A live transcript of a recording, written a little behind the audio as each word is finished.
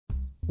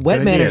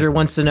Wet Manager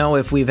wants to know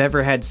if we've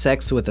ever had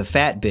sex with a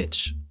fat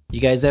bitch. You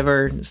guys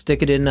ever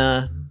stick it in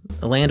a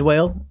land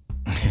whale?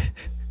 We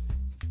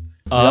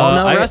all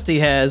know Rusty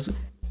has.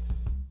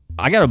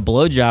 I got a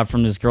blowjob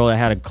from this girl that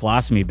had a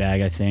colostomy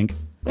bag, I think.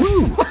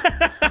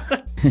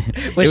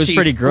 It was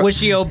pretty gross. Was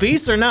she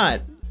obese or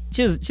not?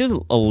 She was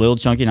a little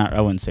chunky. I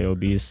wouldn't say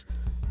obese.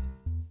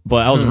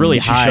 But I was really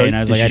high, and I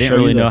was like, I didn't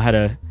really know how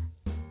to...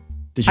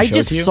 Did she show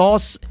it to you?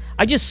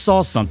 I just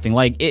saw something.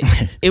 Like,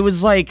 it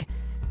was like...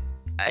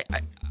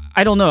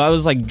 I don't know. I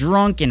was like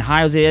drunk and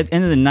high. I was at the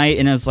end of the night,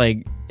 and I was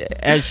like,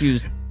 as she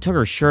took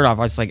her shirt off,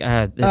 I was like,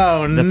 that's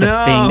a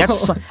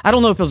thing. I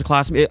don't know if it was a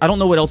colostomy. I don't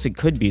know what else it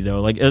could be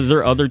though. Like, are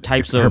there other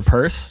types of her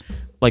purse,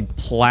 like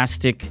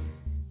plastic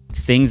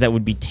things that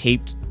would be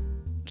taped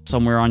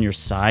somewhere on your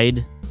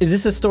side? Is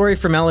this a story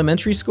from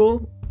elementary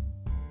school?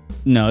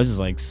 No, this is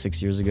like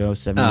 6 years ago,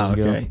 7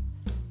 years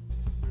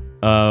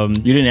ago.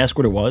 You didn't ask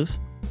what it was?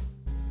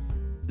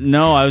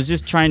 No, I was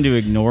just trying to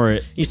ignore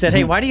it. You said,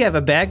 hey, why do you have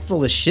a bag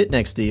full of shit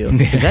next to you?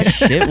 Is that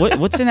shit?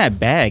 What's in that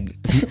bag?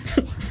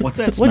 What's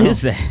that smell? What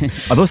is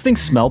that? Are those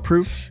things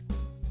smell-proof?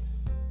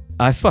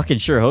 I fucking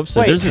sure hope so.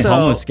 Wait, There's this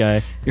homeless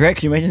guy. You're right.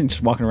 Can you imagine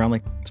just walking around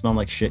like smelling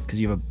like shit because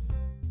you have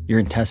your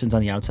intestines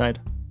on the outside?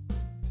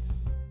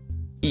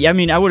 Yeah, I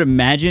mean, I would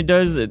imagine it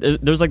does.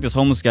 There's like this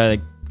homeless guy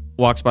that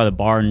walks by the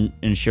bar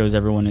and shows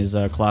everyone his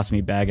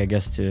colostomy bag, I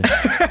guess, to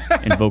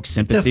invoke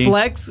sympathy. To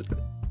flex?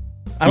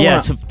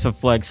 To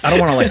flex. I don't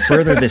want to like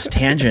further this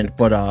tangent,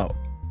 but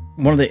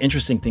one of the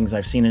interesting things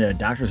I've seen in a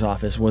doctor's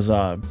office was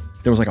there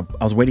was like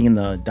I was waiting in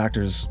the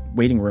doctor's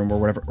waiting room or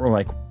whatever, or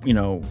like, you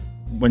know,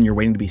 when you're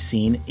waiting to be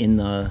seen in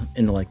the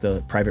like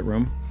the private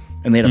room,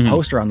 and they had a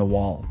poster on the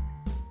wall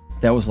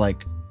that was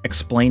like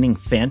explaining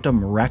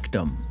phantom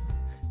rectum.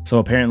 So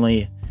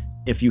apparently,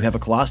 if you have a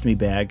colostomy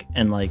bag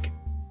and like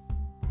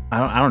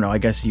I don't know, I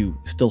guess you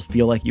still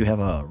feel like you have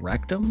a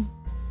rectum.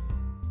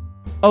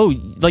 Oh,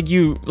 like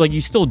you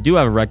still do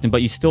have a rectum,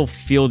 but you still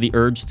feel the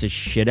urge to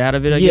shit out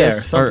of it, I guess?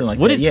 Yeah, something like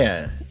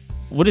that.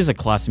 What is a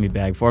colostomy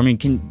bag for? I mean,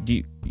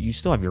 do you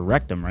still have your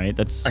rectum, right?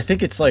 I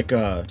think it's like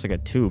it's like a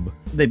tube.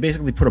 They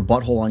basically put a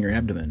butthole on your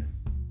abdomen.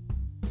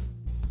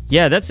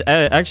 Yeah, that's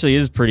actually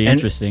is pretty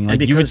interesting.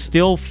 Like, you would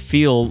still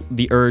feel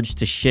the urge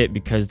to shit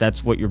because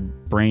that's what your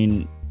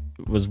brain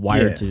was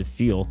wired to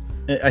feel.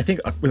 I think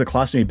with a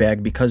colostomy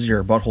bag, because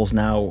your butthole's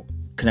now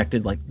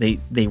connected, like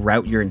they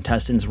route your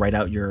intestines right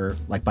out your,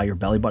 like by your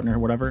belly button or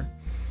whatever,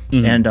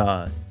 and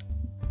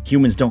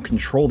humans don't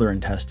control their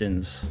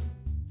intestines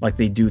like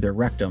they do their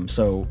rectum,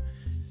 so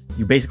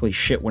you basically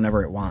shit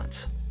whenever it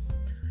wants.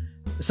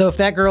 So if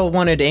that girl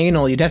wanted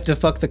anal, you'd have to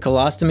fuck the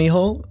colostomy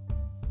hole?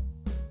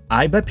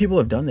 I bet people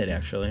have done that,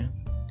 actually.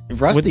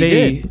 Rusty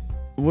did.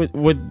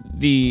 Would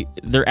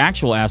their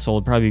actual asshole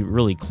would probably be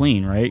really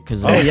clean, right?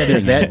 Because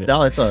there's that.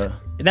 No,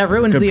 that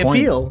ruins the point.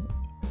 appeal.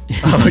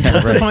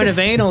 That's the point of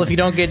anal if you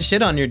don't get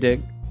shit on your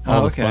dick.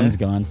 All the fun's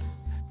gone.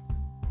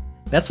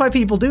 That's why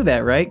people do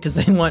that, right? Because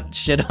they want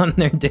shit on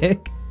their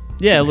dick.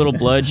 Yeah, a little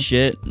blood,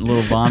 shit, a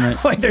little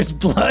vomit. Wait, there's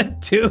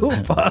blood too?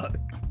 Fuck.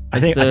 I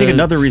think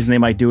another reason they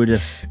might do it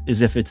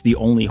is if it's the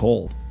only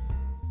hole.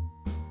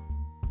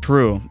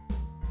 True.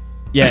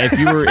 Yeah,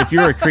 if you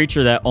were a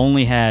creature that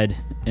only had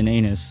an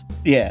anus.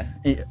 Yeah,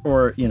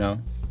 or you know,